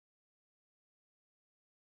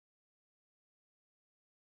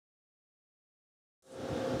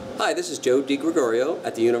Hi, this is Joe DiGregorio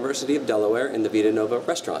at the University of Delaware in the Vita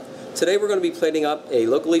restaurant. Today we're going to be plating up a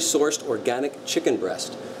locally sourced organic chicken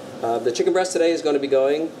breast. The chicken breast today is going to be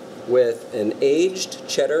going with an aged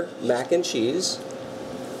cheddar mac and cheese,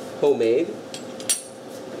 homemade.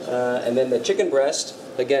 And then the chicken breast,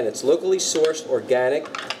 again, it's locally sourced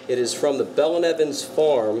organic. It is from the Bell and Evans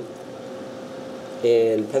farm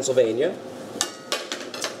in Pennsylvania.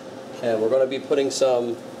 And we're going to be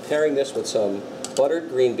pairing this with some buttered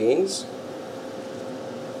green beans.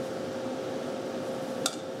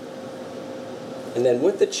 And then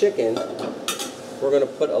with the chicken, we're going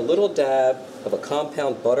to put a little dab of a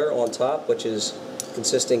compound butter on top, which is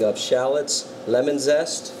consisting of shallots, lemon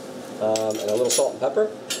zest, and a little salt and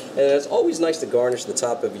pepper. And it's always nice to garnish the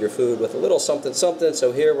top of your food with a little something something.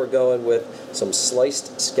 So here we're going with some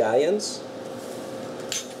sliced scallions.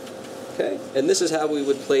 Okay, and this is how we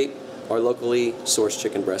would plate our locally sourced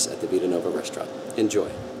chicken breast at the Vita restaurant.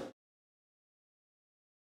 Enjoy.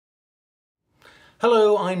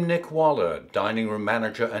 Hello, I'm Nick Waller, dining room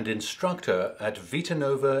manager and instructor at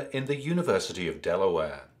Vita in the University of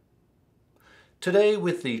Delaware. Today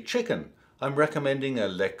with the chicken, I'm recommending a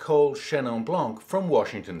L'École Chenin Blanc from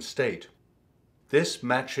Washington State. This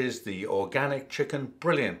matches the organic chicken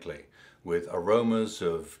brilliantly with aromas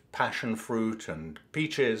of passion fruit and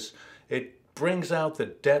peaches. It brings out the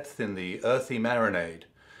depth in the earthy marinade,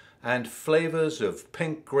 and flavors of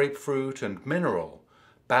pink grapefruit and mineral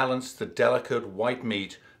balance the delicate white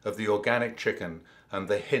meat of the organic chicken and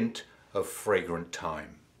the hint of fragrant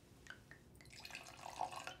thyme.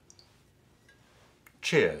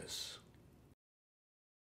 Cheers.